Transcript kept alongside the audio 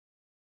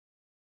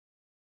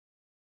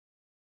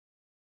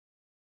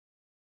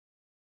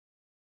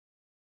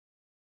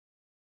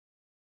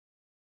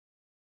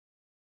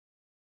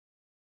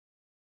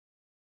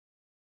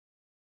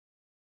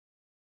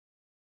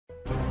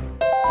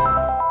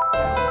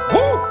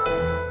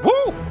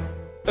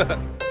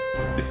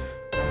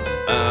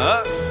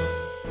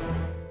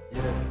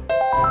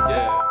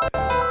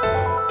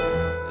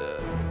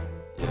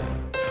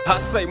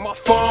say my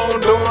phone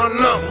doing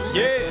numbers.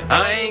 Yeah,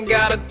 I ain't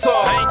gotta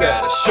talk.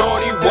 Got a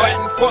shorty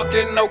waiting,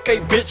 fucking okay,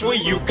 bitch, where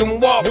you can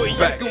walk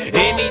back.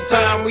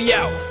 Anytime we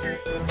out,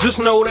 just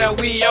know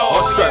that we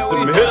all strapped.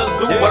 Them hitters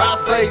do what I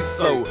say,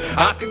 so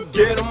I can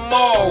get them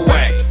all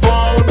whacked.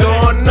 Phone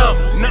doing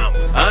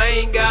numbers. I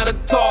ain't gotta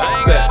talk.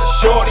 Got a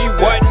shorty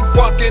waiting,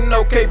 fucking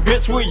okay,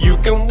 bitch, where you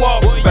can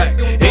walk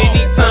back.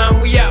 Anytime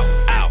we out,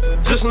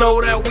 just know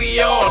that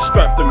we all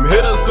strapped. Them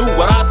hitters do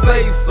what I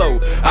say, so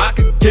I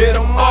can get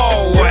them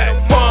all whacked.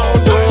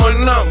 Phone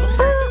doing numbers.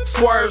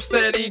 Swerve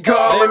steady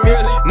calling me,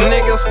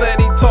 niggas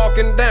steady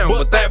talking down,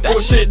 but that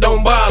bullshit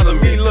don't bother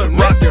me.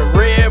 Rockin'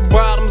 red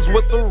bottoms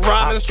with the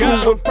Robins, true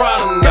with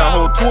Prada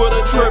now. On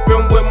Twitter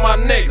trippin' with my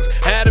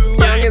niggas, had them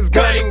youngins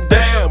gunning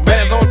down,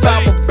 bands on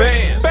top of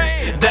bands.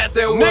 That's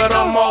what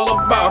I'm all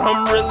about.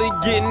 I'm really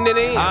getting it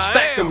in,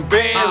 stacking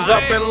bands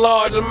up in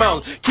large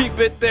amounts. Keep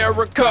it there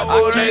a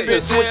couple days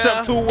and switch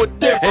up to a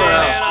different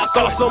house.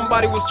 Thought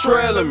somebody was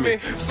trailing me,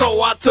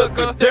 so I took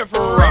a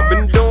different route.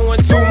 Been doing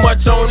too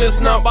much on this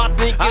number, I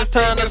think it's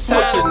time to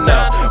switch it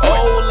now.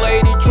 Old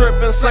lady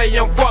trippin', say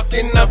I'm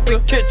fucking up the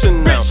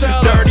kitchen now.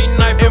 Dirty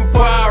knife and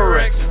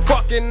Pyrex,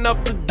 fucking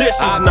up the dishes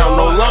now.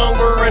 No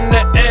longer in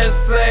the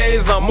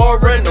essays, I'm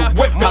already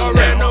with my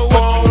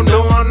phone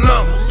doing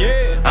numbers.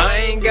 I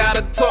ain't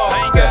gotta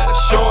talk. Got a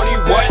shorty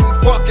waiting,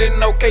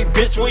 fucking okay,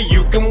 bitch, where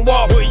you can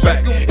walk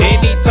back.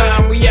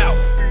 Anytime we out,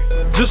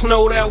 just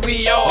know that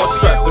we all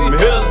strapped. Them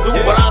hitters do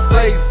what I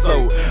say,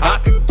 so I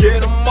can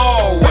get them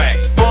all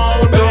whacked.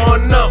 Phone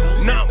doing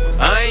numbers.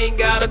 I ain't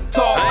gotta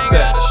talk.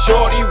 Got a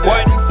shorty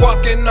waiting,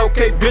 fucking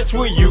okay, bitch,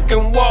 where you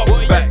can walk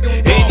back.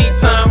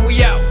 Anytime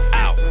we out,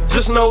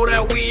 just know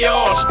that we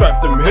all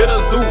strapped. Them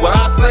hitters do what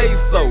I say,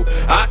 so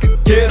I can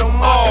get